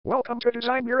Welcome to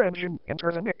Design Your Engine.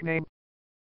 Enter the nickname.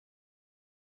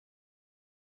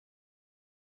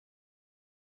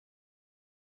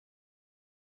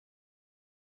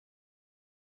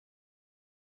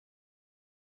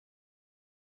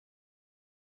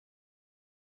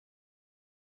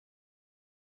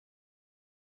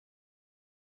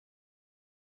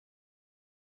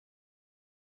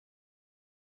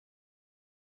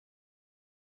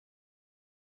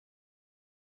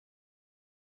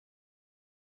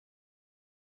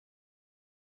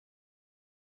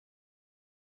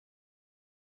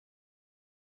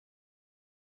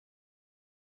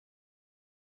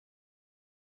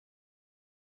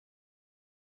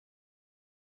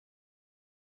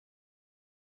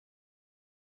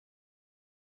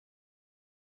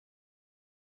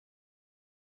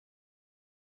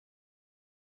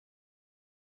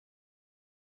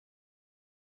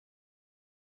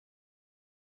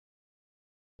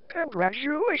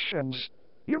 Congratulations!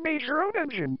 You made your own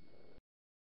engine.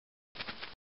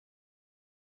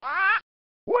 Ah!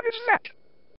 What is that?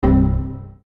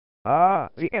 Ah,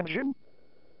 the engine.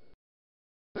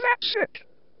 That's it!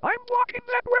 I'm blocking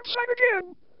that website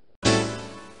again!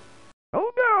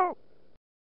 Oh no!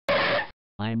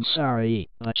 I'm sorry,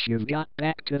 but you've got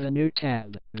back to the new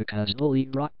tab, because Bully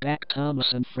brought back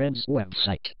Thomas and Friends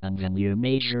website, and then you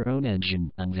made your own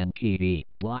engine, and then PD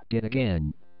blocked it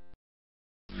again.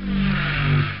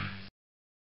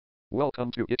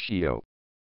 Welcome to Itch.io.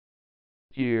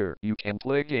 Here you can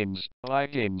play games, buy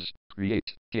games,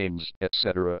 create games,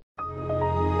 etc.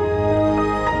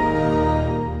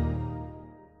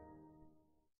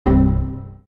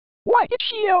 Why,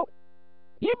 Itch.io?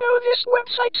 You know this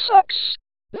website sucks!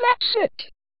 That's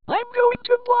it! I'm going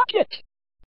to block it!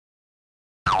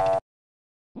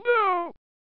 No!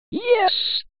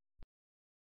 Yes!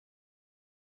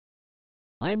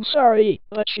 I'm sorry,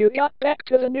 but you got back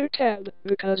to the new tab,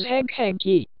 because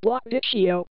Hanky blocked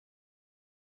Itch.io.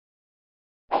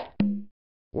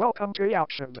 Welcome to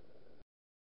YouTube.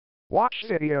 Watch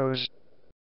videos.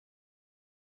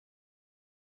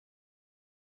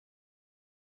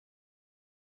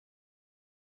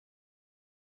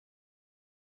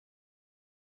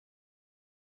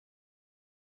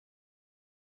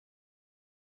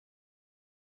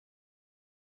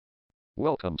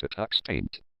 Welcome to Tux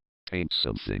Paint. Paint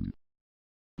something.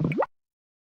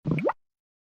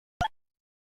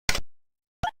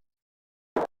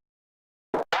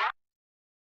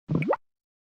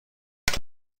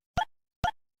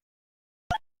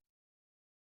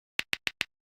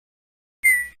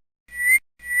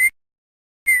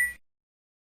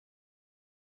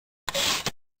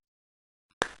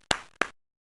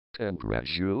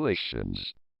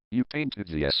 Congratulations! You painted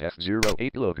the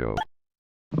SF08 logo.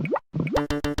 Wait,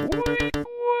 what?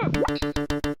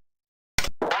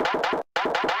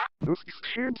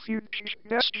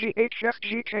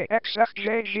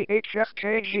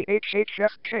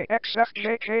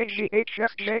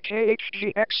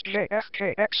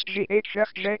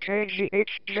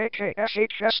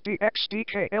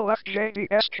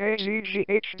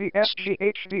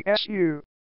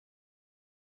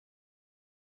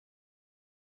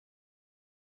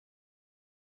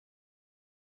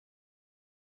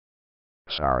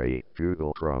 Sorry,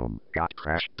 Google Chrome got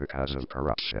crashed because of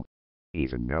corruption.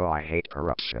 Even though I hate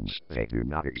corruptions, they do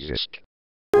not exist.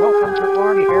 Welcome to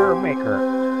Barney Error Maker.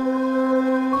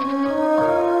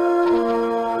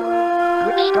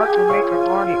 Click Start to make a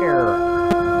Barney error.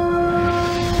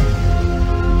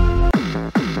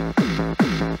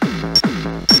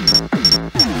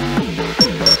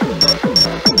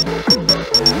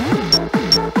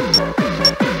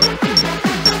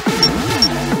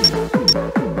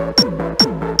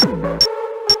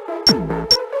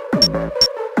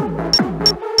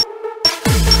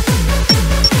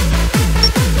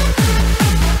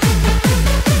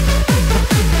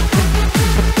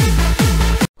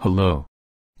 Hello.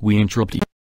 We interrupt you.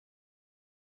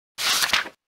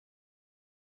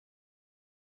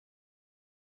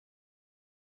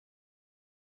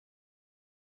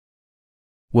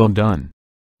 Well done.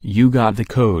 You got the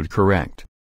code correct.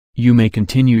 You may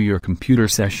continue your computer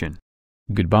session.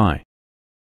 Goodbye.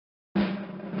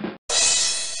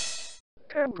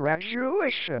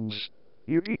 Congratulations!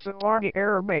 You beat the Barney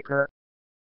Error Maker.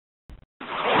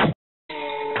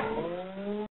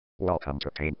 Welcome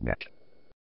to PaintNet.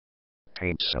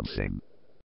 Paint something.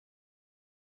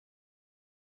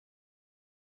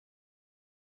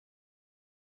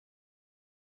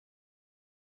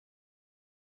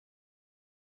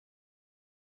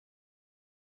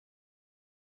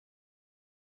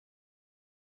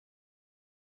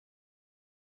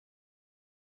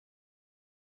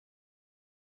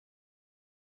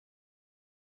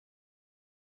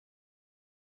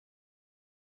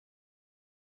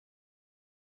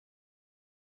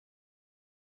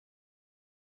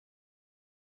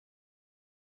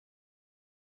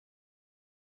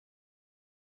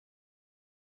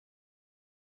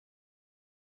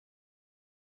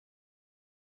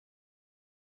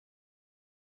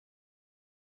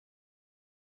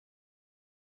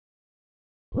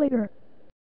 later.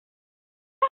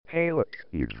 Hey look,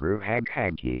 you drew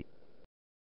Hanky.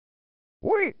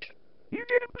 Wait, you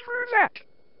didn't drew that.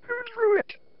 Who drew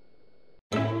it?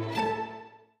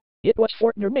 It was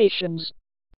Fortnermations.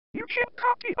 You can't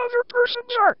copy other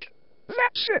person's art.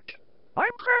 That's it.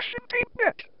 I'm crashing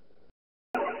PaintNet.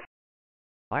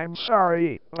 I'm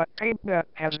sorry, but PaintNet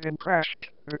has been crashed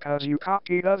because you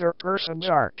copied other person's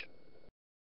art.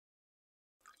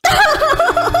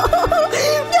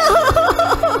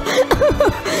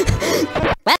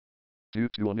 Due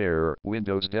to an error,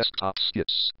 Windows Desktop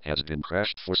Skits has been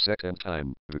crashed for second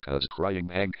time because crying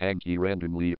Hanky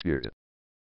randomly appeared.